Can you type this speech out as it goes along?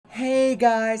Hey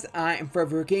guys, I am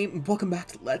ForeverAGame, and welcome back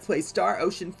to Let's Play Star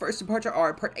Ocean First Departure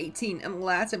R, Part 18. In the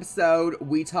last episode,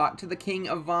 we talked to the King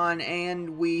of Von,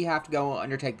 and we have to go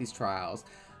undertake these trials.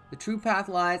 The true path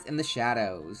lies in the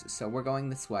shadows, so we're going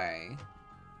this way.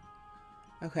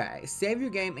 Okay, save your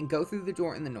game and go through the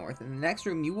door in the north. In the next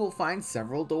room, you will find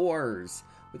several doors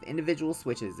with individual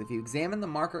switches. If you examine the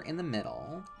marker in the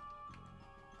middle,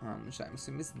 which I'm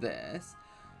assuming is this,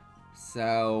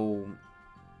 so...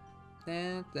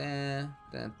 Okay,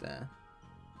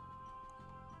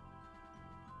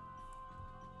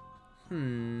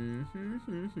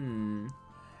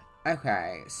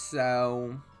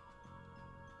 so...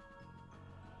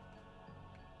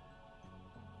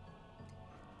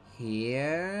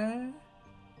 Here...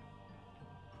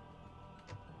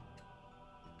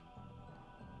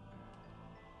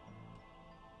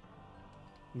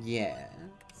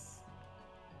 Yes.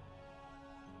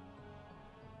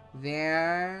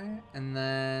 There, and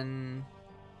then...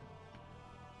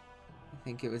 I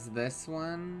think it was this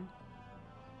one.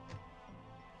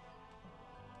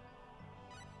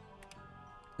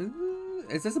 Ooh,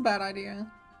 is this a bad idea?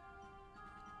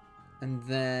 And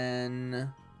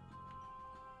then...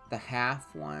 the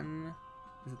half one.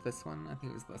 Is it this one? I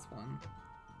think it was this one.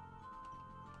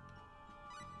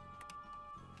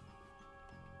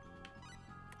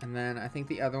 And then I think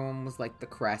the other one was like the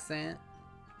crescent.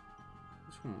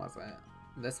 Which one was it?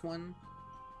 This one?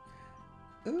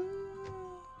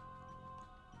 Ooh.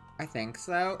 I think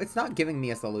so. It's not giving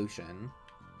me a solution.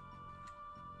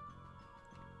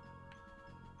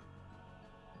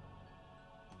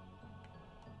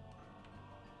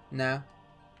 No.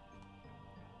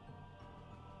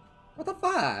 What the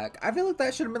fuck? I feel like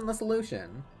that should have been the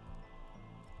solution.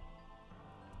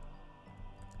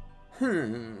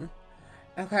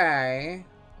 Okay.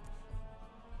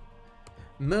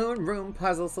 Moon room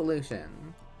puzzle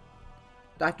solution.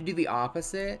 Do I have to do the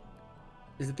opposite?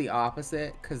 Is it the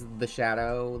opposite? Because of the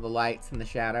shadow, the lights in the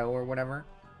shadow or whatever?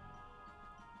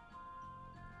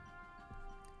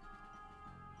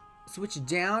 Switch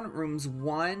down rooms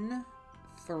 1,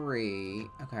 3.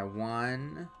 Okay,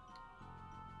 1.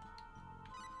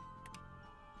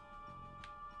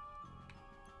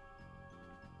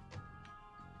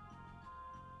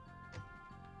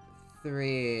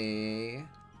 Three.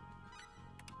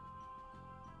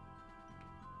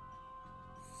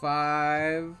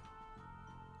 5.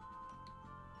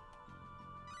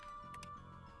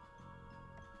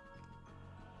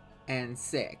 And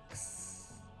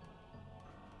 6.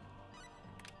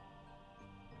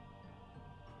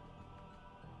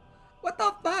 What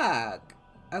the fuck?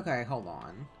 Okay, hold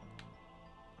on.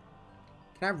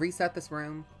 Can I reset this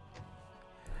room?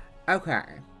 Okay.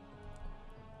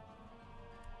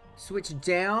 Switch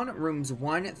down rooms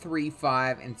 1, 3,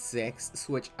 5, and 6.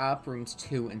 Switch up rooms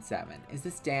 2 and 7. Is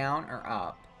this down or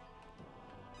up?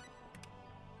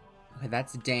 Okay,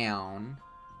 that's down.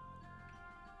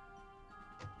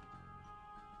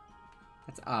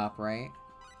 That's up, right?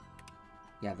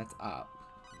 Yeah, that's up.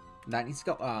 That needs to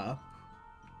go up.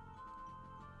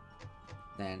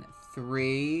 Then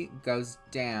 3 goes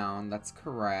down. That's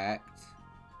correct.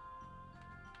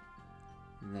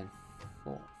 And then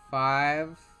 4,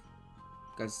 5...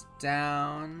 goes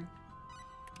down.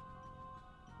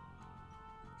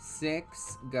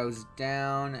 6 goes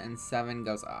down, and 7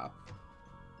 goes up.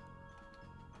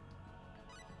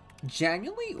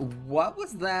 Genuinely, what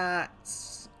was that?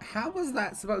 How was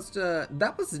that supposed to...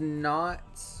 That was not...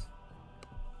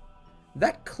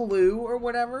 That clue or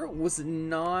whatever was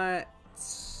not...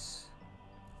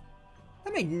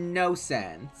 That made no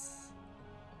sense.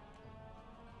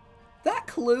 That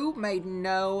clue made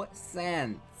no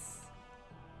sense.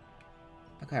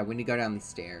 Okay, we need to go down these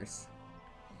stairs.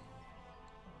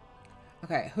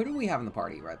 Okay, who do we have in the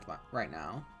party right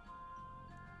now?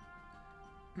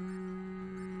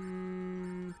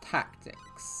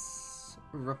 Tactics.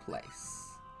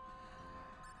 Replace.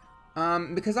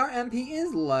 Because our MP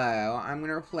is low, I'm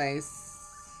gonna replace...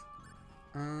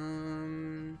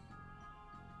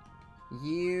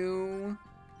 you...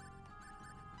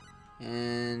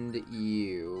 and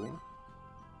you...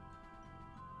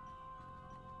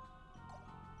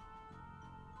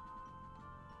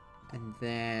 And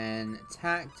then,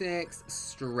 tactics,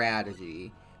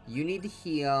 strategy. You need to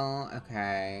heal,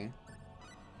 okay.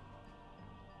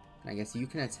 I guess you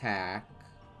can attack.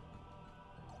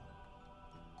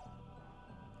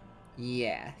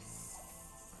 Yes.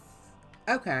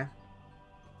 Okay.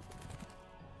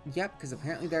 Yep, because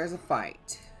apparently there's a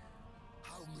fight.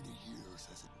 How many years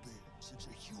has it been since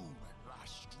a human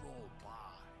last strolled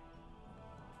by?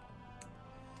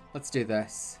 Let's do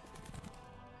this.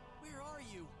 Where are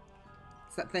you?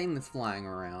 It's that thing that's flying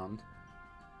around.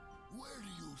 Where do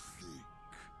you think?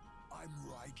 I'm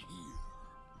right here.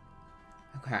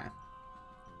 Okay.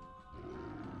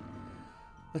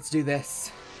 Let's do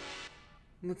this.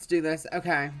 Let's do this.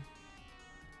 Okay.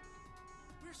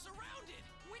 We're surrounded.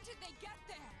 When did they get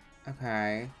there?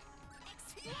 Okay.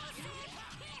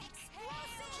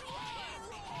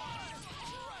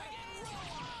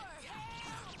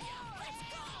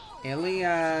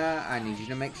 Ilya, I need you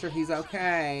to make sure he's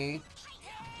okay.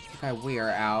 Okay, we are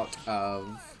out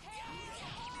of...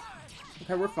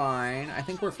 Okay, we're fine. I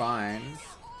think we're fine.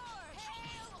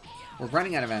 We're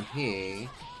running out of MP.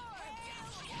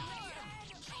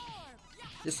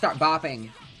 Just start bopping.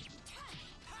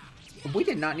 We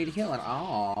did not need to heal at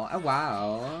all. Oh,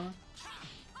 wow.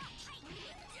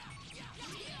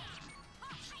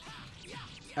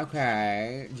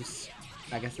 Okay, just...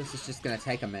 I guess this is just gonna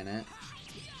take a minute.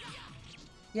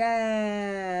 Yay!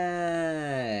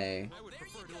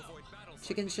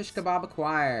 Chicken shish kebab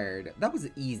acquired. That was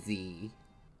easy.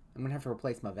 I'm gonna have to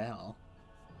replace my Vel.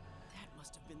 That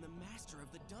must have been the master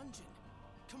of the dungeon.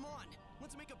 Come on,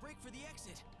 let's make a break for the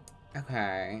exit.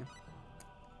 Okay.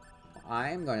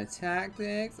 I'm gonna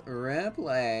tactics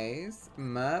replace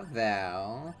my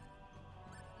Vel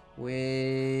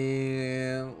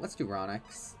with... Let's do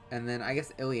Ronix. And then I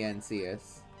guess Ilya and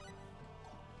Cius.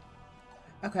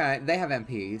 Okay, they have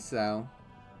MP, so...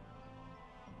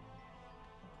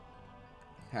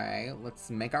 Okay,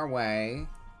 let's make our way.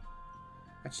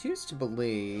 I choose to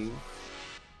believe...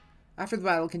 After the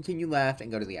battle, continue left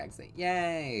and go to the exit.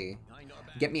 Yay!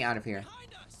 Get me out of here.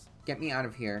 Get me out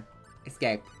of here.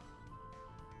 Escape.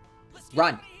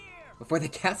 Run! Before they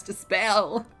cast a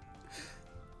spell!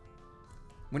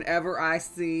 Whenever I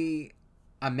see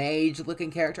a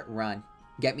mage-looking character, run.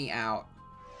 Get me out.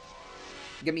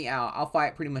 Get me out. I'll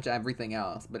fight pretty much everything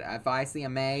else. But if I see a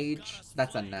mage,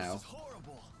 that's a no.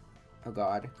 Oh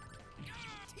god.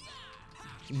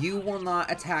 You will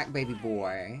not attack baby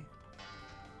boy.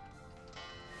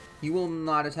 You will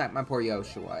not attack my poor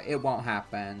Yoshua. It won't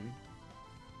happen.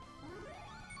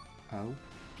 Oh.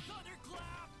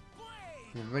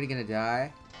 Is everybody gonna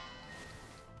die?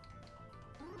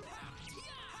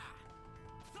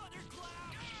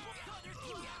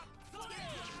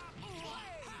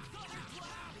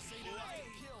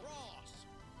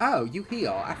 Oh, you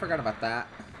heal. I forgot about that.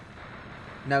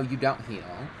 No, you don't heal.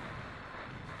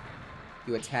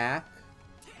 You attack.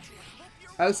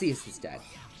 Oh, Cius is dead.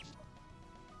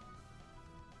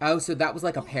 Oh, so that was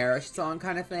like a Perish song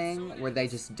kind of thing, where they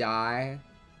just die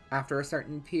after a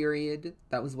certain period.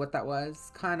 That was what that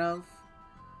was, kind of.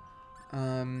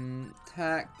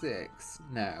 Tactics.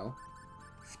 No.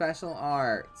 Special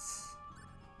arts.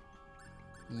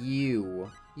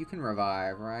 You can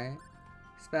revive, right?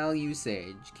 Spell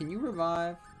usage. Can you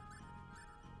revive?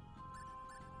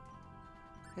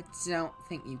 I don't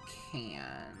think you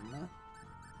can.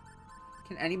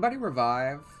 Can anybody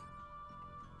revive?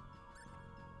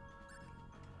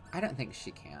 I don't think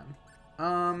she can.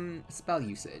 Spell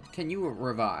usage. Can you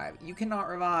revive? You cannot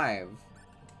revive.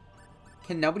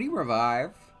 Can nobody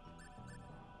revive?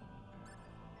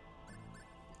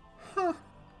 Huh.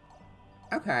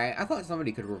 Okay, I thought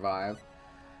somebody could revive.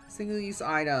 Single-use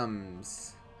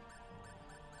items.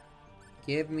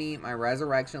 Give me my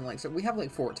resurrection elixir. We have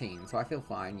like 14, so I feel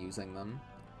fine using them.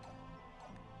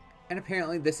 And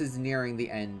apparently this is nearing the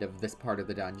end of this part of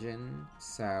the dungeon,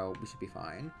 so we should be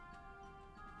fine.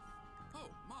 Oh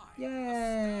my!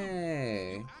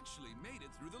 Yay! You actually made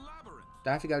it through the labyrinth. Do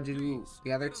I have to go do Please,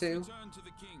 the other let us two? return to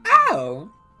the king. Oh!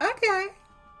 Okay!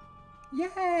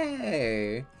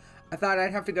 Yay! I thought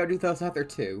I'd have to go do those other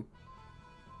two.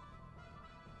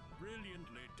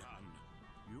 Brilliantly done.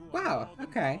 You Wow, are more than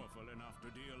okay. powerful enough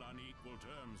to deal on equal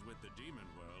terms with the demon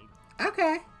world.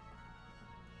 Okay.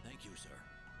 Thank you, sir.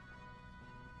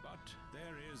 But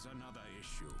there is another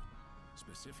issue.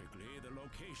 Specifically, the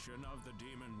location of the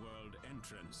demon world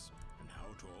entrance and how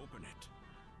to open it.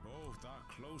 Both are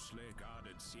closely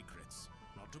guarded secrets,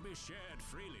 not to be shared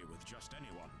freely with just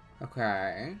anyone.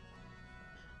 Okay.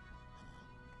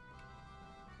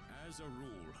 As a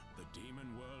rule, the demon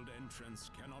world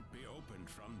entrance cannot be opened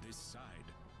from this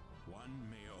side. One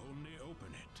may only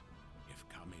open it if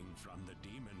coming from the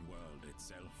demon world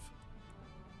itself.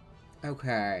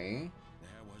 Okay.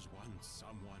 There was once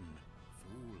someone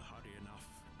foolhardy enough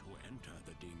to enter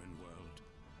the demon world.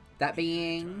 That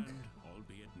being... Returned,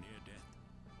 albeit near death.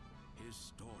 His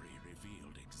story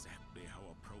revealed exactly how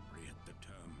appropriate the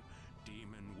term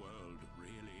demon world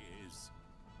really is.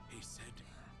 He said...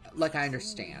 Like, I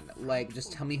understand. Like,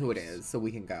 just tell me who it is so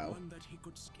we can go. One that he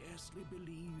could scarcely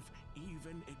believe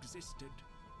even existed.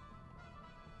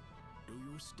 Do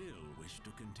you still wish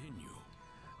to continue?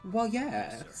 Well,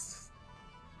 yes.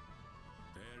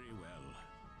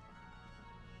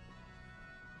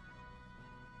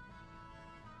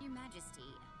 Majesty,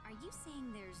 are you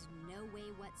saying there's no way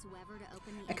whatsoever to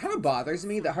open the It kind of bothers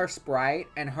me that her sprite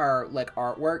and her, like,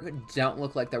 artwork don't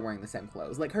look like they're wearing the same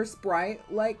clothes. Like, her sprite,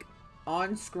 like,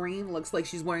 on screen looks like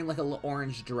she's wearing, like, a little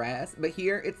orange dress. But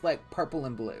here, it's, like, purple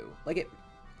and blue. Like,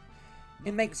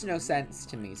 it makes no sense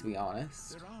to me, to be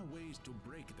honest. There are ways to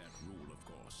break that rule, of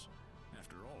course.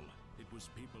 After all, it was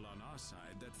people on our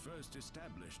side that first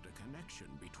established a connection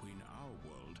between our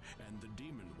world and the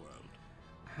demon world.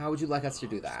 How would you like us to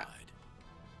do that?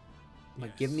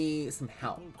 Like, give me some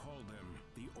help. People call them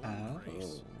the Old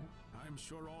Race. I'm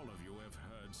sure all of you have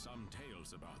heard some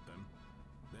tales about them.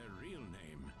 Their real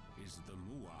name is the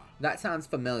Mua. That sounds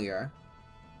familiar.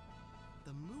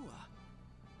 The Mua?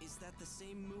 Is that the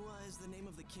same Mua as the name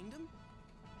of the kingdom?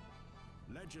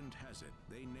 Legend has it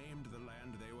they named the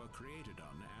land they were created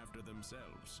on after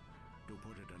themselves. To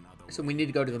put it another way, So we need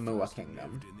to go to the they Mua first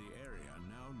Kingdom. lived in the area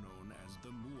now known as the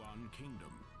Muan Kingdom.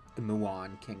 The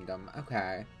Muan Kingdom.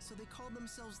 Okay. So they called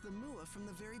themselves the Mua from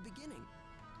the very beginning.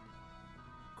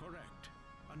 Correct.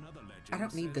 Another legend I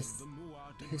don't need says this the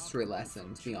Mua did history not grow lesson,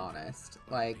 from to be children, honest.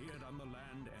 but Like, appeared on the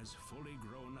land as fully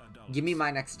grown adults. give me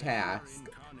my next They were task.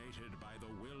 incarnated by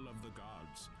the will of the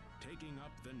gods, taking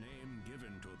up the name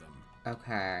given to them.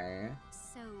 Okay.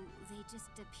 So they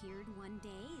just appeared one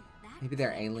day? That Maybe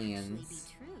they're can't actually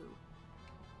aliens. be true.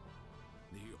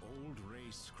 The old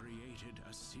race created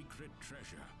a secret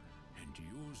treasure and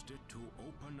used it to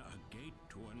open a gate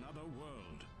to another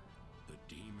world, the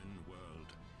demon world.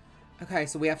 Okay,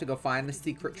 so we have to go find the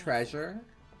secret treasure.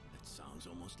 That sounds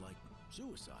almost like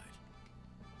suicide.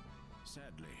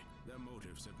 Sadly, their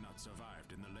motives have not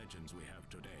survived in the legends we have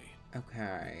today. The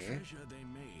Okay. treasure they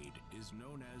made is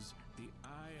known as the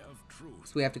Eye of Truth.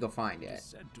 So we have to go find It it. is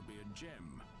said to be a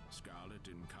gem, scarlet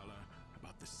in color,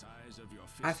 about the size of your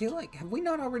fist. I feel like, have we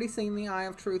not already seen the Eye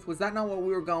of Truth? Was that not what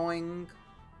we were going?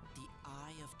 The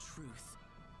Eye of Truth.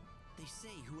 They say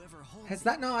whoever holds Has it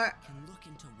that not... can look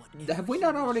into whatever Have we he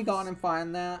not already wishes. gone and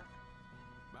find that?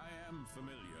 I am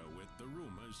familiar with the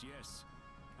rumors, yes.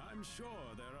 I'm sure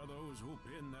there are those who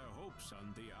pin their hopes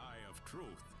on the Eye of Truth.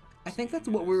 I think that's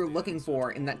seeing what it we as were the looking answer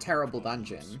for to in that all terrible problems.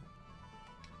 dungeon.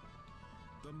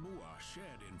 The Mua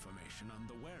shared information on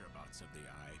the whereabouts of the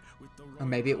Eye with the Or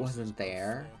maybe it royal wasn't houses of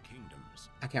there. 4 kingdoms.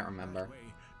 I can't remember. That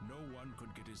way, no one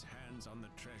could get his hands on the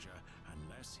treasure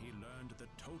unless he learned the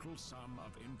total sum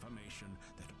of information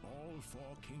that all 4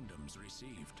 kingdoms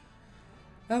received.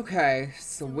 Okay,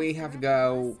 so we if have to there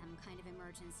ever go was some kind of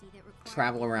emergency that required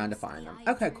travel around to access find the them.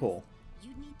 Eye of Okay, Truth, cool.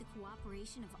 You'd need the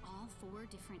cooperation of all 4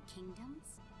 different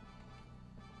kingdoms?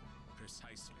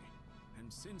 Precisely.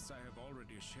 And since I have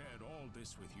already shared all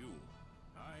this with you,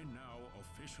 I now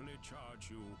officially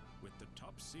charge you with the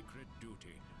top secret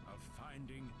duty of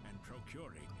finding and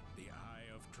procuring the Eye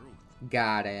of Truth.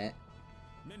 Got it.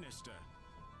 Minister,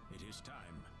 it is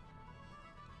time.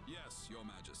 Yes, Your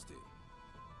Majesty.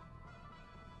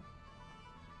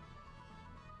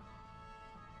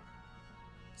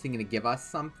 Is he gonna give us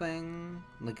something?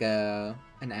 Like an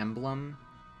emblem?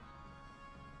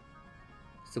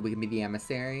 So we can be the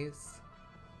emissaries?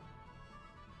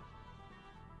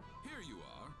 Here you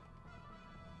are.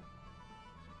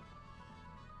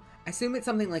 I assume it's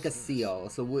something like a seal,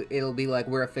 so it'll be like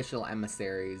we're official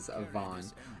emissaries of Carry Vaughn.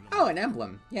 this emblem Oh, with an you.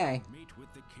 emblem. Yay. Meet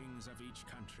with the kings of each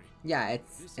country. Yeah,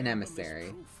 it's This an emblem is emissary.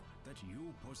 proof that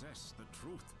you possess the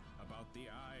truth about the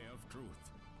Eye of Truth.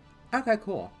 Okay,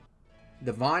 cool.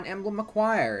 The Vaughn emblem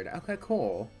acquired. Okay,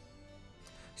 cool.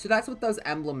 So that's what those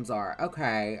emblems are.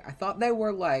 Okay, I thought they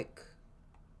were like...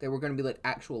 They were going to be like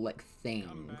actual like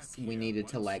Come back things we here needed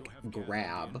to once like you have gathered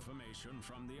grab. information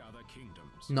from the other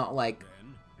kingdoms. Not like,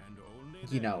 Then, and only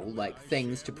you then, know, will like I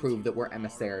things share to with prove you that we're our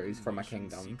emissaries from a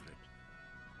nation's kingdom. secret.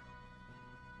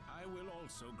 I will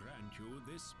also grant you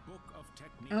this book of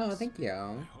techniques. Oh, thank you.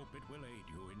 I hope it will aid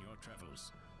you in your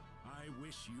travels. I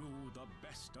wish you the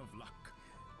best of luck.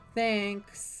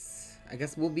 Thanks. I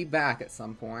guess we'll be back at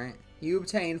some point. You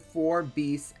obtain 4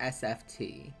 Beast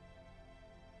SFT.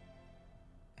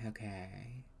 Okay.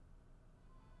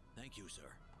 Thank you, sir.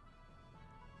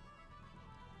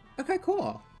 Okay,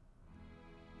 cool.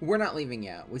 We're not leaving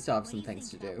yet. We still have What some do you things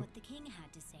to think about do. what the king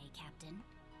had to say, Captain?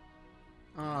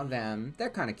 Aw, them. They're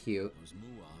kind of cute. Those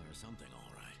Mua are something,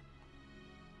 all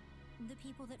right. The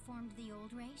people that formed the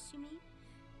old race, you mean?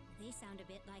 They sound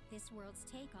a bit like this world's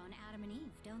take on Adam and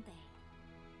Eve, don't they?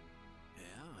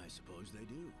 Yeah, I suppose they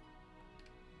do.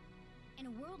 In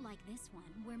a world like this one,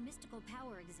 where mystical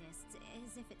power exists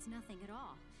as if it's nothing at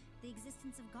all, the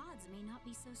existence of gods may not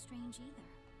be so strange either.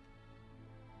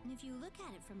 If you look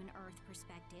at it from an Earth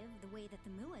perspective, the way that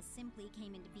the Muas simply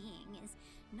came into being is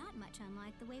not much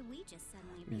unlike the way we just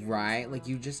suddenly appeared. Right, like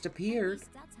you just appeared. At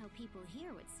least that's how people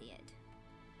here would see it.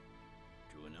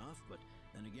 True enough, but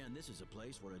then again, this is a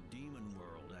place where a demon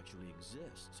world actually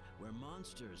exists, where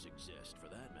monsters exist, for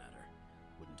that matter.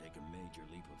 Wouldn't take a major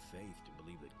leap of faith to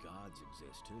believe that gods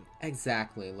exist too.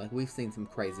 Exactly, like we've seen some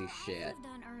crazy shit. I've lived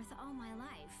on Earth all my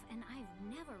life, and I've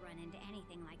never run into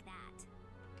anything like that.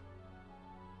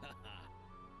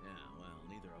 Yeah, well,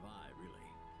 neither have I, really.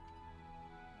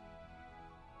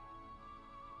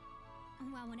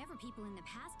 Well, whenever people in the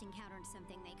past encountered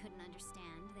something they couldn't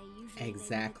understand, they usually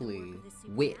Exactly. They looked at the work of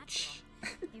the Witch.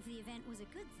 If the event was a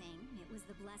good thing, it was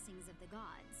the blessings of the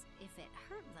gods. If it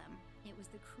hurt them, it was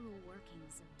the cruel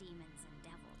workings of demons and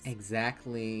devils.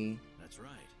 Exactly. That's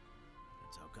right.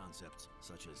 That's how concepts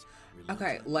such as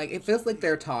Okay, religion, like it feels like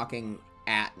they're talking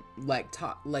at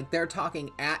like they're talking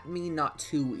at me, not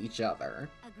to each other.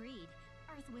 Agreed.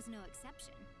 Earth was no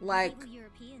exception. Like, Medieval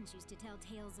Europeans used to tell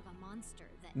tales of a monster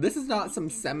that this is not leaped some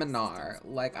into seminar.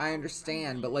 existence Like, I with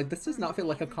understand, a but like this does not feel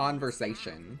like a everybody's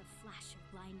conversation. with a flash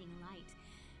of blinding light.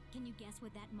 Can you guess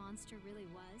what that monster really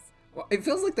was? Well, it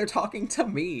feels like they're talking to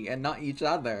me and not each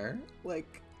other.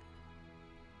 Like,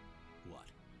 what?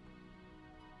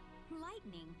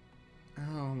 Lightning.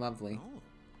 oh, lovely. Oh,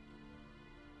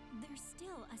 There's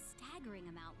still a staggering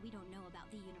amount we don't know about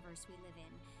the universe we live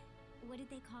in. What did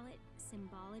they call it?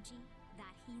 Symbology?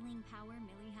 That healing power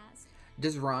Millie has?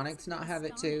 Does Ronix not have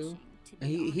it too? Astonishing, to be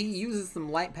He honest. uses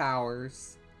some light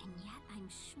powers. And yet I'm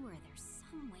sure there's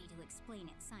some way to explain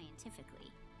it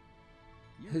scientifically.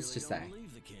 you Who's really to don't say?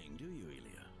 believe the king, do you,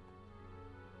 Elia?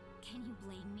 Can you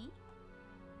blame me?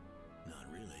 Not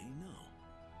really, no.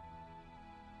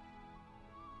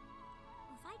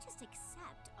 If I just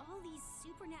accept all these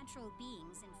supernatural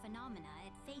beings and phenomena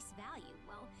at face value,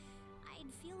 well,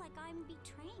 I'd feel like I'm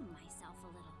betraying myself a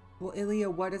little. Well, Ilya,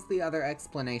 what is the other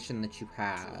explanation that you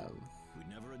have? We'd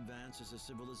never advance as a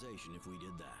civilization if we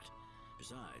did that.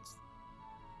 Besides,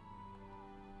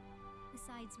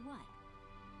 Besides what?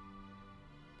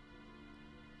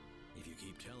 if you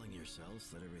keep telling yourself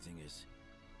that everything is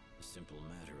a simple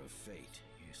matter of fate,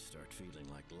 you start feeling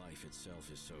like life itself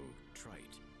is so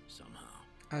trite, somehow.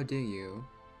 Oh, do you?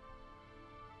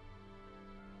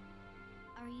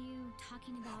 Are you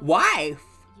talking about Wife?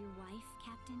 your wife,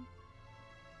 Captain?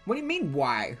 What do you mean,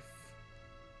 wife?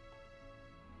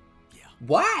 Yeah.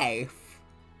 Wife?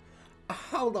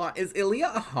 Hold on, is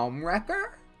Ilya a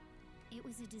homewrecker? It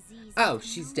was a disease. Oh, that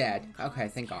she's no dead. one Okay,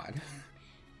 caused, thank God. Captain.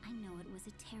 I know it was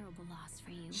a terrible loss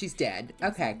for you. She's dead.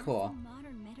 There's Okay, nothing cool.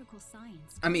 modern medical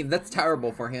science I mean, can that's done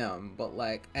terrible her. for him, but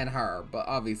like, and her, but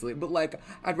obviously, but like,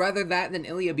 I'd rather that than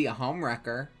Ilya be a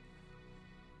homewrecker.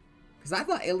 Because I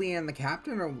thought Ilya and the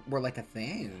captain were like a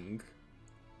thing.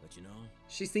 But you know,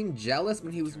 She seemed jealous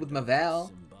when he was with turned out Mavel. the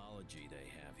symbology they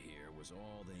have here was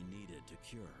all they needed to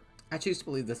cure her. I choose to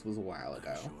believe this was a while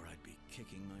ago. I'm sure I'd be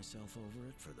kicking myself over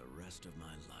it for the rest of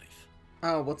my life.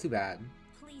 Oh, well, too bad.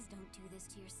 Please don't do this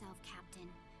to yourself, Captain.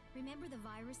 Remember the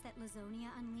virus that Lazonia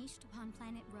unleashed upon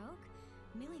planet Rogue?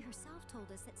 Millie herself told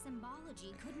us that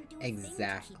symbology couldn't do a thing to keep it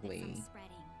Exactly. from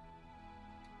spreading.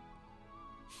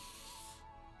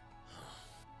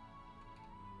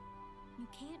 You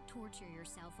can't torture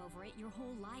yourself over it your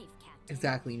whole life, Captain.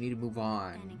 Exactly, you need to move Then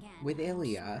on. again, With I'm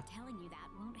Ilya. sure telling you that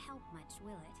won't help much,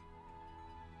 will it?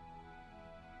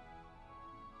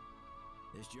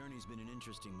 This journey's been an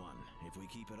interesting one. If we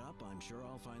keep it up, I'm sure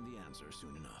I'll find the answer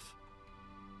soon enough.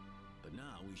 But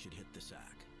now we should hit the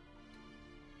sack.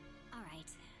 All right.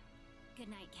 Good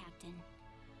night, Captain.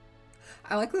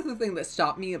 I like that the thing that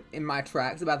stopped me in my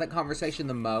tracks about that conversation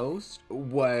the most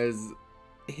was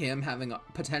him having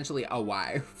potentially a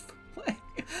wife. Like,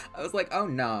 I was like, oh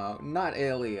no, not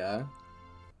Ilya.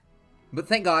 But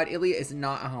thank God Ilya is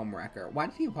not a homewrecker. Why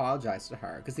did he apologize to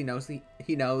her? Because he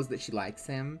knows that she likes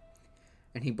him,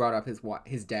 and he brought up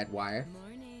his dead wife.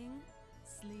 Morning.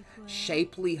 Sleep well.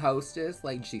 Shapely hostess,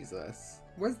 like Jesus.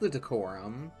 Where's the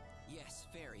decorum? Yes,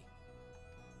 very.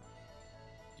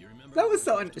 Do you remember That was what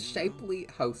so we were supposed to do? shapely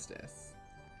hostess.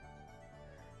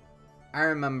 I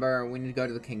remember we need to go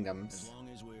to the As kingdoms. long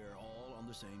as we're all on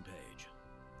the same page.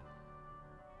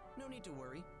 No need to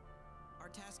worry. Our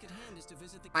task at hand is to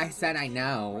visit the I kingdom said of I King,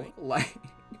 know. right? Like,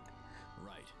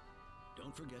 Right.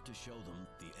 Don't forget to show them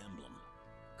the emblem.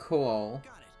 cool.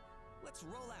 Got it. Let's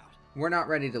roll out. We're not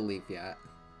ready to leave yet.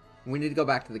 We need to go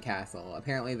back to the castle.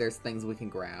 Apparently there's things we can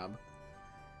grab.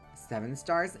 7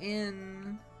 stars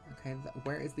in. Okay,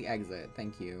 where is the exit?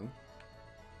 Thank you.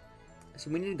 So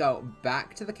we need to go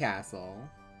back to the castle.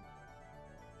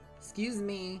 Excuse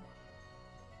me.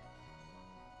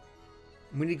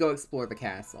 We need to go explore the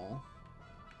castle.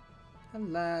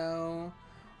 Hello.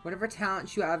 Whatever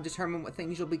talents you have determine what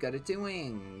things you'll be good at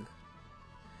doing.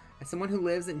 As someone who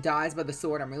lives and dies by the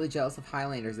sword, I'm really jealous of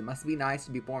Highlanders. It must be nice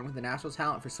to be born with a natural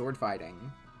talent for sword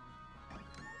fighting.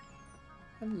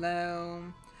 Hello.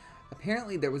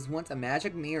 Apparently there was once a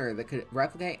magic mirror that could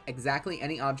replicate exactly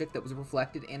any object that was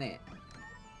reflected in it.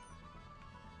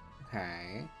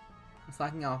 Okay. I'm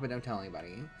slacking off, but don't tell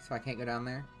anybody. So I can't go down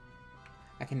there?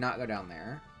 I cannot go down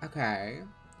there. Okay.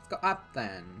 Let's go up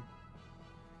then.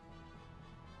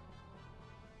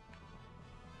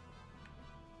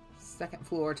 Second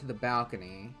floor to the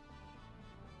balcony.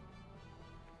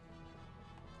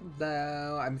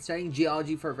 Though I've been studying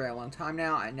geology for a very long time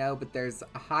now, I know, but there's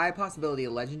a high possibility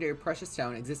a legendary precious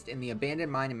stone exists in the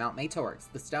abandoned mine in Mount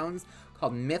Matorix. The stone's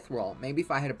called Mithril. Maybe if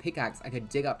I had a pickaxe, I could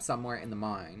dig up somewhere in the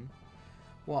mine.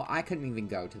 Well, I couldn't even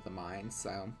go to the mine,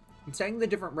 so... I'm studying the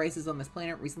different races on this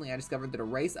planet. Recently, I discovered that a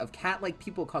race of cat-like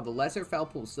people called the Lesser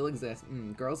Felpool still exists.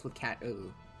 Girls with cat...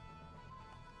 Ooh.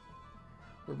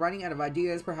 We're running out of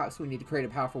ideas. Perhaps we need to create a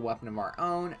powerful weapon of our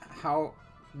own. How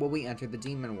will we enter the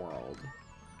demon world?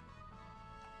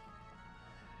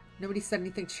 Nobody said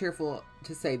anything cheerful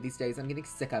to say these days. I'm getting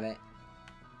sick of it.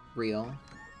 Real.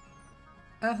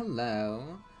 Oh,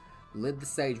 hello. Lid the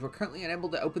Sage. We're currently unable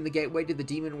to open the gateway to the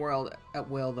demon world at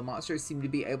will. The monsters seem to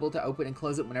be able to open and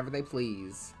close it whenever they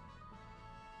please.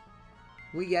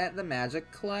 We get the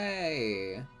magic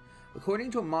clay.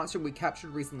 According to a monster we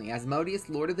captured recently, Asmodeus,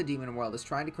 Lord of the Demon World, is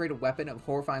trying to create a weapon of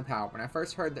horrifying power. When I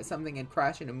first heard that something had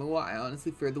crashed in Amua, I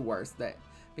honestly feared the worst. That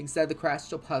being said, the crash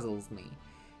still puzzles me.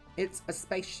 It's a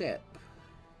spaceship.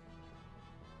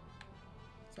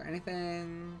 Is there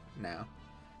anything? No.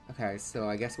 Okay, so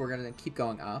I guess we're gonna keep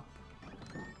going up.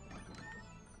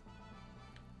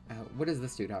 What does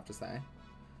this dude have to say?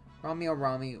 Rami, oh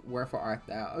Rami, wherefore art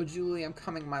thou? Oh Julie, I'm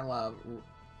coming, my love.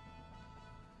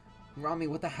 Rami,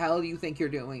 what the hell do you think you're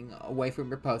doing away from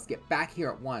your post? Get back here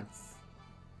at once.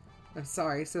 I'm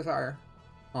sorry, so sorry.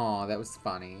 Aw, that was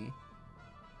funny.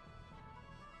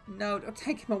 No, don't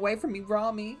take him away from me,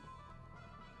 Rami.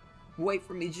 Wait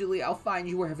for me, Julie. I'll find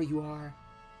you wherever you are.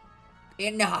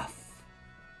 Enough!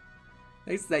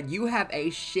 They said you have a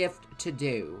shift to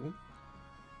do.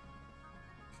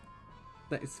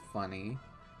 That is funny.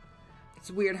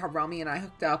 It's weird how Rami and I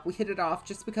hooked up. We hit it off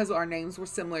just because our names were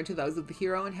similar to those of the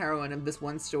hero and heroine of this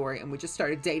one story, and we just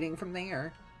started dating from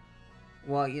there.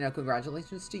 Well, you know,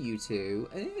 congratulations to you two.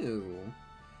 Ooh.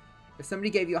 If somebody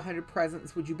gave you 100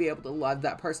 presents, would you be able to love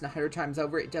that person 100 times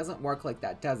over? It doesn't work like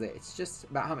that, does it? It's just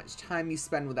about how much time you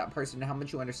spend with that person and how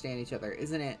much you understand each other,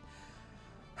 isn't it?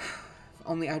 If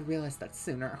only I'd realized that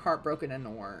sooner. Heartbroken and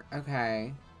more.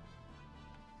 Okay.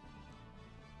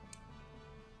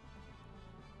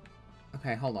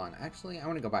 Okay, hold on. Actually, I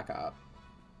want to go back up.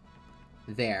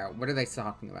 There. What are they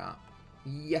talking about?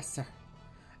 Yes, sir.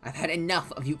 I've had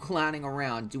enough of you clowning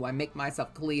around. Do I make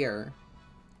myself clear?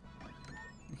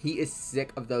 He is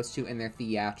sick of those two and their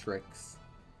theatrics.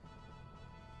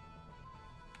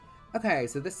 Okay,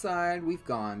 so this side we've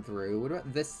gone through. What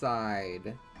about this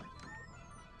side?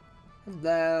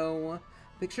 Hello.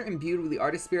 Picture imbued with the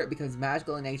artist spirit becomes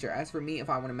magical in nature. As for me, if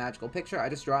I want a magical picture, I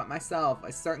just draw it myself.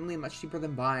 It's certainly much cheaper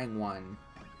than buying one.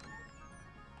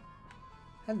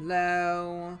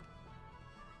 Hello.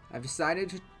 I'm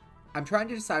trying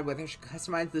to decide whether I should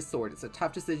customize this sword. It's a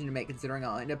tough decision to make considering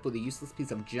I'll end up with a useless piece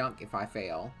of junk if I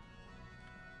fail.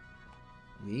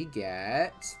 We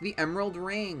get the emerald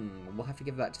ring. We'll have to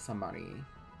give that to somebody.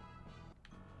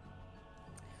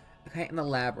 Okay, and the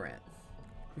labyrinth.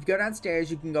 If you go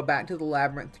downstairs, you can go back to the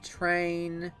labyrinth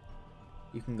train.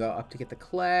 You can go up to get the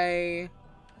clay.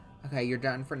 Okay, you're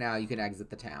done for now. You can exit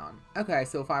the town. Okay,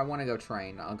 so if I want to go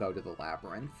train, I'll go to the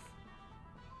labyrinth.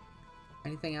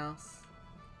 Anything else?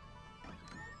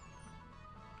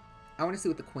 I want to see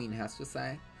what the queen has to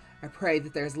say. I pray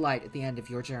that there's light at the end of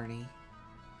your journey.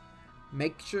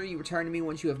 Make sure you return to me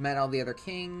once you have met all the other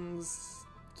kings.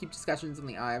 Keep discussions on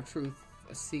the Eye of Truth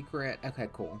a secret. Okay,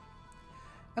 cool.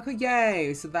 Okay,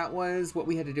 yay! So that was what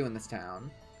we had to do in this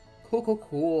town. Cool, cool,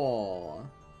 cool.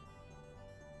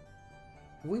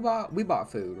 We bought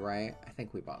food, right? I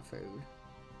think we bought food.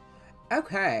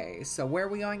 Okay, so where are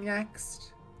we going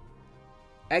next?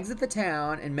 Exit the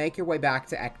town and make your way back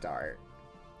to Ekdart.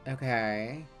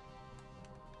 Okay.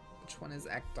 Which one is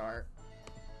Ekdart?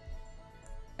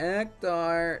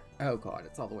 Ekdart! Oh god,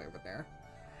 it's all the way over there.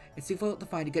 It's difficult to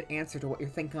find a good answer to what you're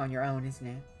thinking on your own, isn't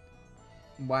it?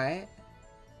 What?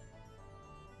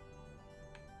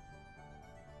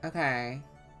 Okay.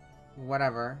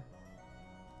 Whatever.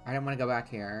 I didn't want to go back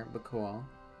here, but cool.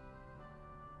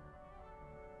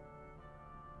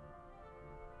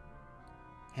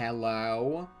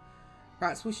 Hello?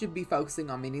 Perhaps we should be focusing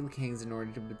on meeting the kings in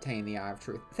order to obtain the Eye of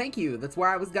Truth. Thank you, that's where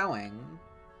I was going.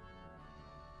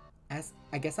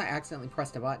 I guess I accidentally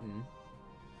pressed a button.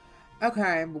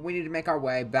 Okay, but we need to make our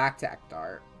way back to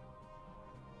Ekdart.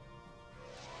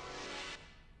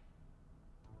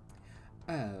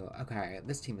 Oh, okay,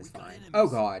 this team is fine. Oh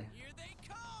god.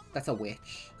 That's a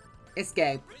witch.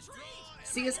 Escape.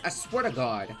 Cius, I swear to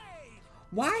god.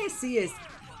 Why is Cius...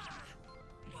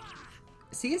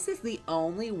 Cius is the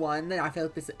only one that I feel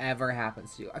like this ever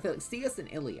happens to. I feel like Cius and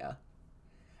Ilia.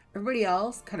 Everybody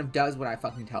else kind of does what I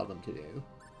fucking tell them to do.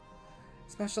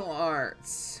 Special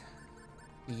arts.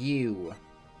 You.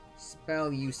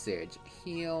 Spell usage.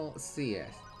 Heal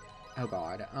Cius. Oh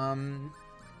god.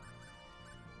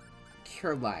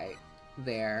 Cure light.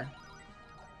 There.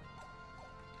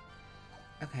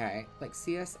 Okay. Like,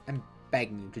 Cius, I'm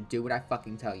begging you to do what I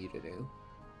fucking tell you to do.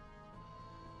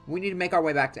 We need to make our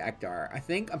way back to Ekdart. I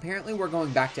think, apparently, we're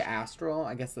going back to Astral.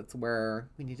 I guess that's where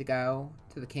we need to go.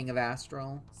 To the King of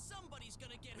Astral.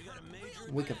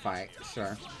 We could fight,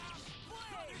 sure.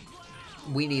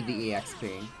 We need the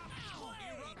EXP.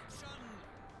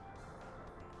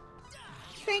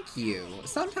 Thank you.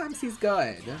 Sometimes he's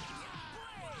good.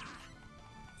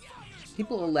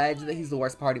 People allege that he's the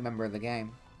worst party member of the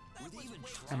game.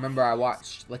 I remember I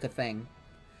watched, like, a thing. And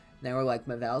they were like,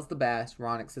 Mavel's the best,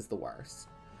 Ronix is the worst.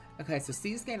 Okay, so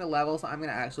C's gained a level, so I'm going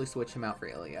to actually switch him out for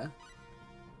Ilia.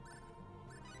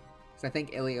 Because I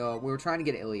think Ilia, we were trying to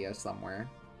get Ilia somewhere.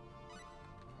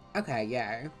 Okay,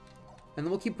 yeah. And then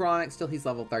we'll keep Ronix till he's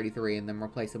level 33 and then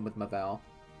replace him with Mavel.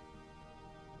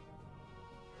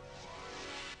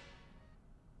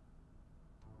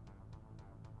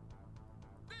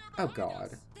 Oh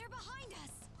god. They're behind us.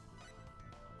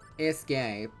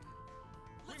 Escape.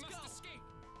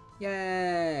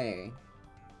 Yay.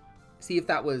 See, if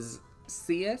that was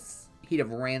Cius, he'd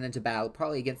have ran into battle,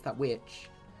 probably against that witch.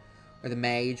 Or the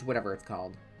mage, whatever it's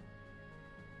called.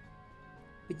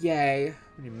 But yay.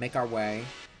 We need to make our way.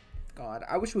 God,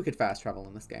 I wish we could fast travel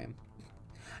in this game.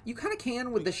 You kind of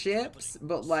can with the ships,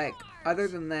 but like, other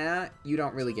than that, you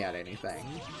don't really get anything.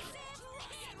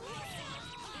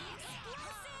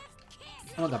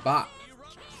 Oh, the bot.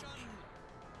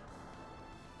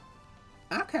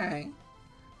 Okay.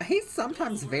 He's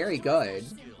sometimes very good.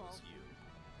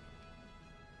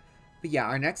 But yeah,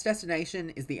 our next destination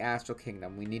is the Astral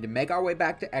Kingdom. We need to make our way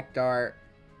back to Ekdart,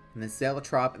 and then sail to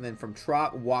Trop, and then from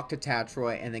Trop, walk to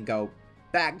Tatroy, and then go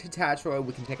back to Tatroy.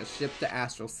 We can take a ship to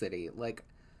Astral City. Like,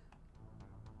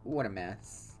 what a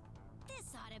mess.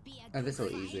 Oh, this will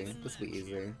be easy. This will be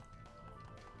easy.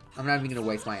 I'm not even going to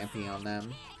waste my MP on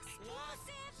them.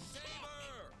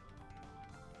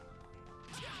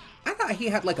 I thought he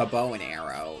had, like, a bow and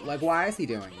arrow. Like, why is he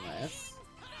doing this?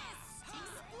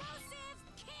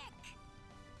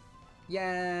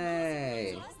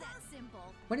 Yay!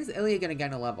 When is Ilia gonna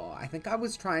gain a level? I think I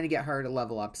was trying to get her to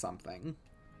level up something.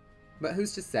 But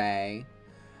who's to say?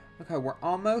 Okay, we're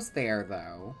almost there,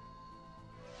 though.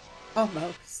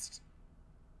 Almost.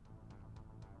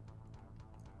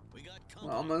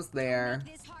 We're almost there.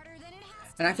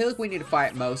 And I feel like we need to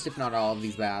fight most, if not all, of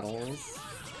these battles.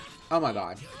 Oh my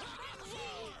god.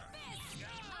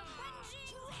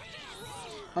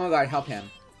 Oh my god, help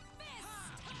him.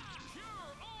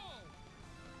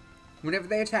 Whenever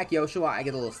they attack Yoshua, I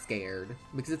get a little scared.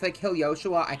 Because if they kill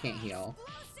Yoshua, I can't heal.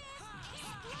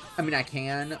 I mean, I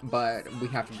can, but we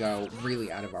have to go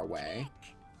really out of our way.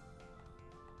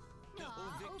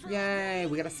 Yay!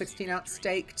 We got a 16-ounce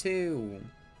steak, too.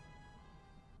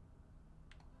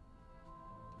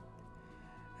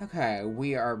 Okay,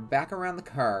 we are back around the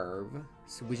curve.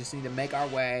 So we just need to make our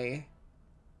way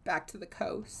back to the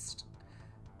coast.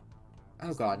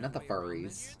 Oh god, not the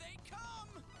furries.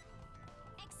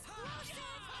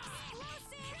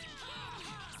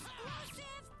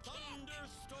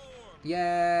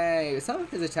 Yay! Some of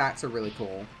his attacks are really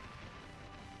cool.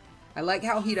 I like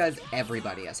how he does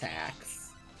everybody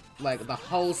attacks. Like, the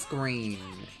whole screen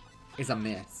is a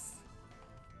miss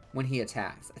when he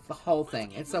attacks. It's the whole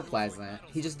thing. It's so pleasant.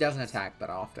 He just doesn't attack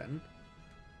that often.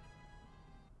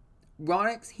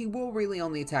 Ronix, he will really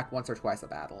only attack once or twice a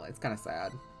battle. It's kind of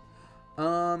sad.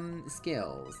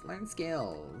 Skills. Learn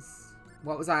skills.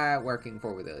 What was I working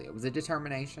for with Ilia? Was it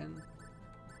determination?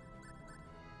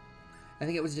 I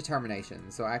think it was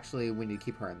determination, so actually we need to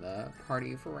keep her in the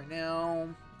party for right now.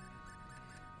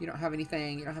 You don't have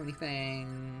anything, you don't have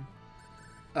anything.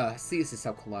 Cius is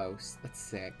so close. That's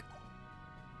sick.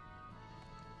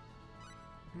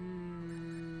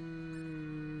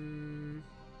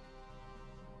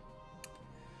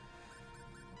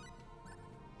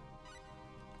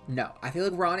 No, I feel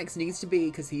like Ronix needs to be,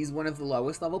 because he's one of the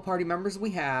lowest level party members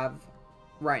we have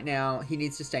right now. He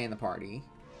needs to stay in the party.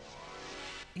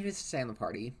 He needs to stay in the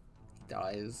party. He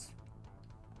does.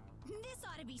 This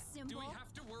ought to be simple. Do we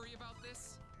have to worry about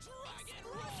this?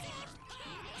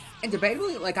 And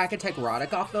debatably, like, I could take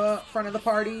Roddick off the front of the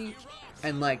party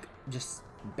and, like, just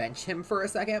bench him for a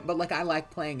second. But, like, I like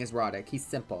playing as Roddick. He's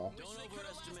simple. Don't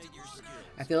overestimate your skills.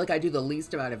 I feel like I do the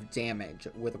least amount of damage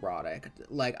with Roddick.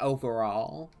 Like,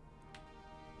 overall.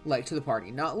 Like, to the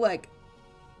party. Not, like,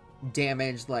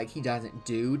 damage, like, he doesn't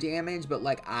do damage. But,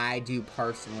 like, I do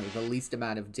personally the least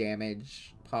amount of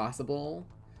damage possible.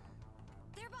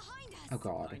 They're behind us. Oh,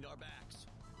 God. Behind our backs.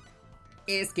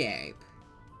 Escape.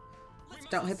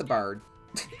 Don't hit the bird.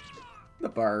 The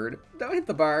bird. Don't hit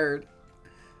the bird.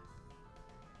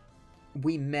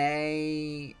 We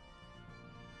may...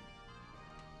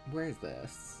 Where is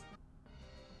this?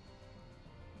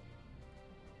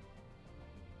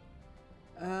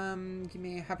 Give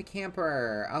me a happy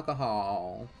camper.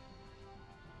 Alcohol.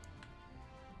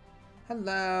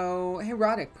 Hello. Hey,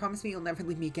 Roddick. Promise me you'll never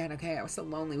leave me again, okay? I was so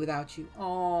lonely without you.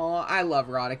 Aw, I love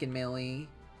Roddick and Millie.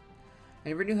 I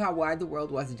never knew how wide the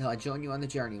world was until I joined you on the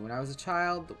journey. When I was a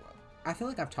child, I feel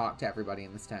like I've talked to everybody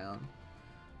in this town.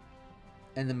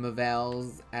 And the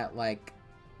Mavels at, like,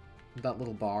 that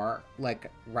little bar,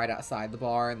 like, right outside the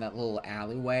bar in that little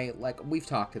alleyway. Like, we've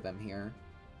talked to them here.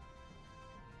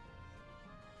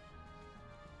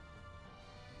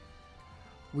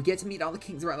 We get to meet all the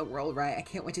kings around the world, right? I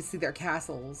can't wait to see their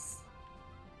castles.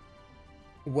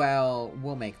 Well,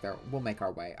 we'll make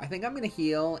our way. I think I'm gonna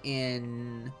heal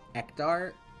in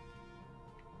Ekdart.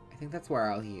 I think that's where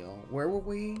I'll heal. Where were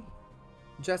we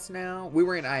just now? We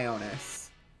were in Ionis.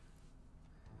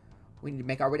 We need to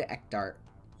make our way to Ekdart.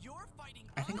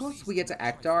 I think once we get to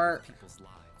Ekdart,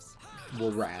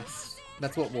 we'll rest.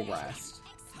 That's what we'll rest.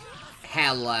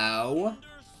 Hello?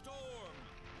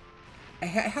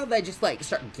 How they just, like,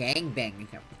 start gangbanging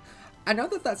him. I know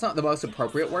that that's not the most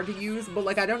appropriate word to use, but,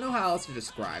 like, I don't know how else to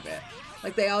describe it.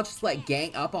 Like, they all just, like,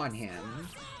 gang up on him.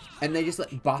 And they just,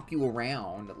 like, bop you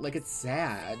around. Like, it's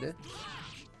sad.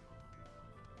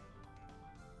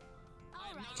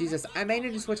 Jesus, I may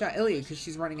need to switch out Ilya because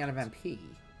she's running out of MP.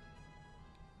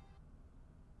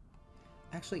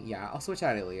 Actually, yeah, I'll switch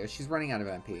out Ilya. She's running out of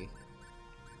MP.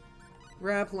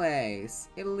 Replace.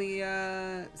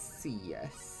 Ilya.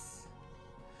 CS.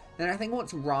 Then I think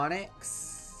once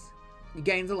Ronix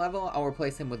gains a level, I'll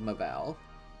replace him with Mavel.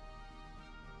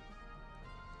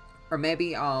 Or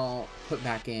maybe I'll put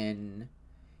back in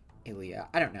Ilya.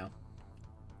 I don't know.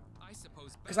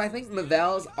 Because I think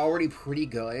Mavel's already pretty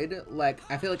good. Like,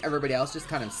 I feel like everybody else just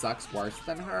kind of sucks worse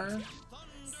than her.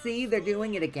 See, they're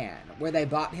doing it again. Where they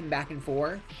bought him back and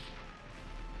forth.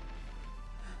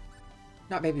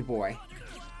 Not baby boy.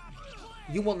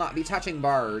 You will not be touching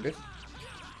bird.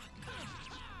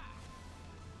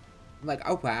 Like,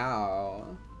 oh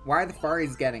wow. Why are the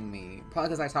furries getting me? Probably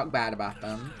because I talk bad about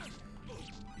them.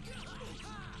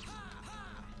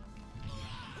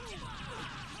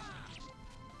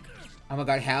 Oh my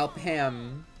god, help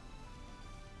him.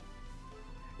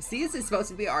 CS is supposed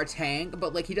to be our tank,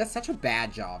 but like he does such a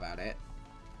bad job at it.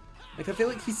 Like I feel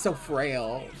like he's so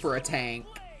frail for a tank.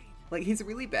 Like he's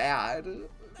really bad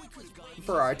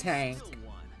for our tank.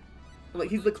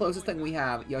 Like he's the closest thing we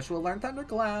have. Yoshua learned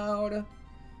Thundercloud.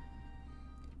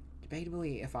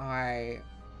 Debatably, if I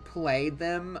played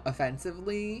them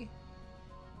offensively,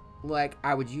 like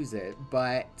I would use it,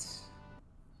 but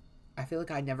I feel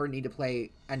like I never need to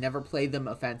play. I never play them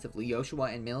offensively.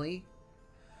 Yoshua and Millie.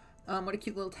 What a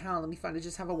cute little town. Let me find it.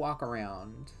 Just have a walk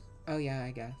around. Oh yeah,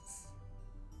 I guess.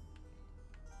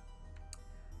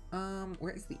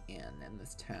 Where is the inn in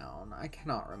this town? I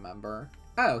cannot remember.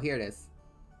 Oh, here it is.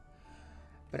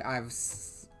 But I've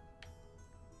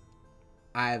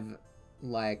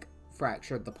like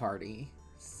fractured the party.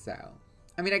 So,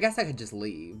 I mean, I guess I could just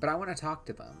leave, but I want to talk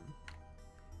to them.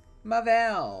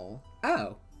 Mavel.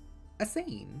 Oh, a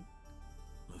scene.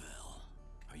 Mavel,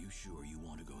 are you sure you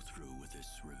want to go through with this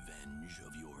revenge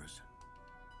of yours?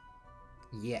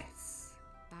 Yes.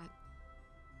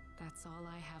 That's all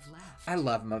I have left. I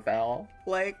love Mavel.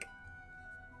 Like,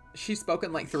 she's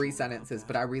spoken like 3 sentences,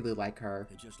 but I really like her.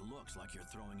 It just looks like you're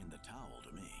throwing in the towel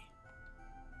to me.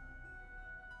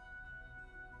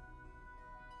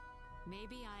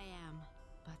 Maybe I am,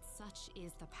 but such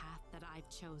is the path that I've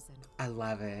chosen. I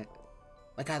love it.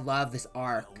 Like, I love this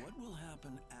arc. Now, what will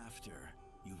happen after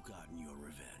you've gotten your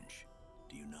revenge?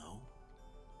 Do you know?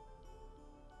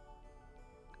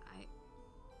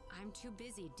 I'm too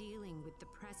busy dealing with the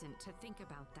present to think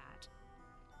about that.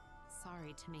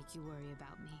 Sorry to make you worry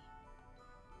about me.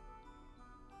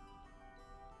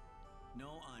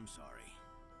 No, I'm sorry.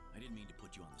 I didn't mean to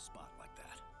put you on the spot like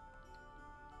that.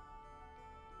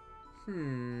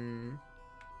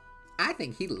 I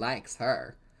think he likes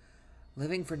her.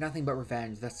 Living for nothing but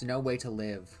revenge, that's no way to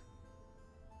live.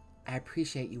 I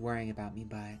appreciate you worrying about me,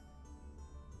 but...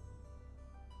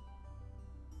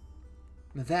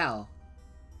 Mavel.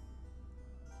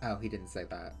 Oh, he didn't say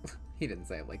that. He didn't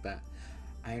say it like that.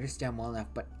 I understand well enough,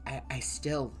 but I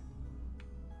still...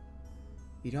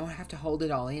 You don't have to hold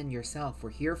it all in yourself.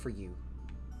 We're here for you.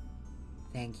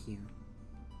 Thank you.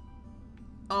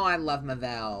 Oh, I love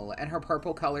Mavel. And her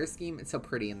purple color scheme, it's so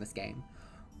pretty in this game.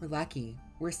 We're lucky.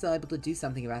 We're still able to do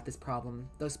something about this problem.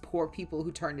 Those poor people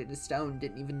who turned into stone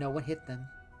didn't even know what hit them.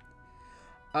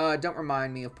 Don't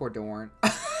remind me of poor Dorn.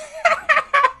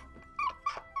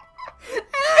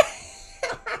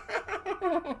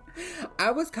 I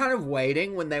was kind of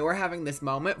waiting when they were having this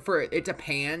moment for it to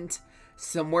pan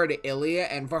somewhere to Ilya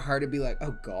and for her to be like,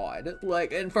 oh god,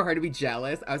 like, and for her to be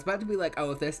jealous. I was about to be like,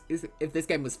 oh, if this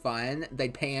game was fun,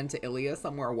 they'd pan to Ilya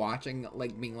somewhere watching,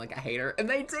 like, being like a hater, and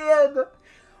they did.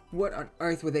 What on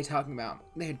earth were they talking about?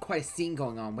 They had quite a scene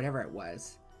going on, whatever it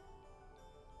was.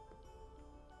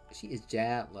 She is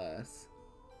jealous.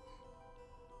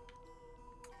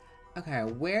 Okay,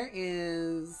 where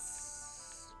is...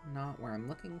 Not where I'm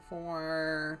looking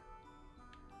for.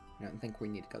 I don't think we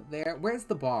need to go there. Where's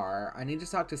the bar? I need to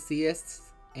talk to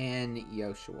Ceus and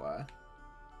Yoshua.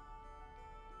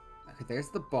 Okay, there's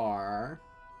the bar.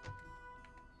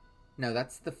 No,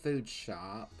 that's the food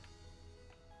shop.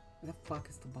 Where the fuck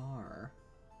is the bar?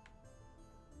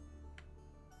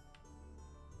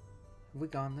 Have we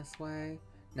gone this way?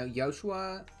 No,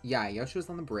 Yoshua? Yeah, Yoshua's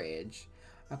on the bridge.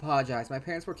 I apologize. My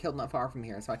parents were killed not far from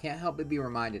here, so I can't help but be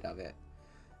reminded of it.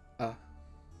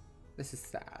 This is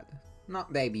sad.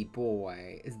 Not baby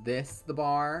boy. Is this the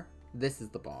bar? This is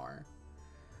the bar.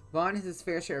 Vaughn has his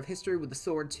fair share of history with the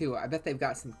sword, too. I bet they've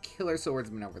got some killer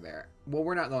swordsmen over there. Well,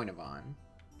 we're not going to Vaughn.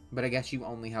 But I guess you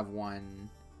only have one,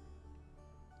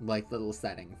 like, little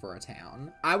setting for a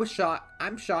town. I'm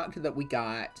shocked that we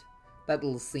got that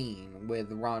little scene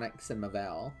with Ronix and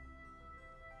Mavel.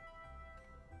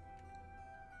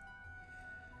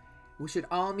 We should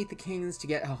all meet the kings to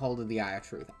get a hold of the Eye of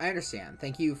Truth. I understand.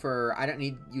 Thank you for... I don't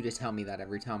need you to tell me that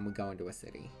every time we go into a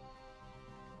city.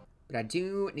 But I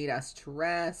do need us to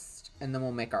rest, and then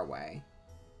we'll make our way.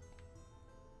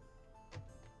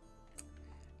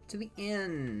 To the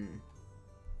inn.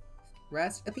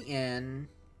 Rest at the inn.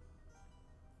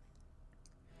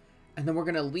 And then we're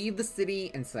going to leave the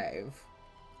city and save.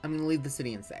 I'm going to leave the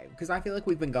city and save. Because I feel like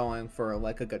we've been going for,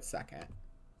 like, a good second.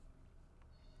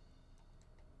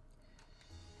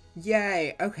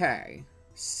 Yay, okay.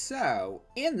 So,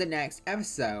 in the next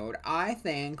episode, I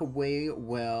think we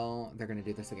will... They're gonna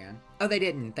do this again. Oh, they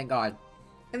didn't, thank God.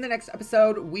 In the next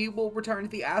episode, we will return to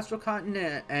the Astral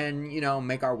Continent and, you know,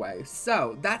 make our way.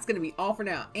 So, that's gonna be all for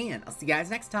now, and I'll see you guys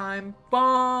next time.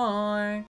 Bye!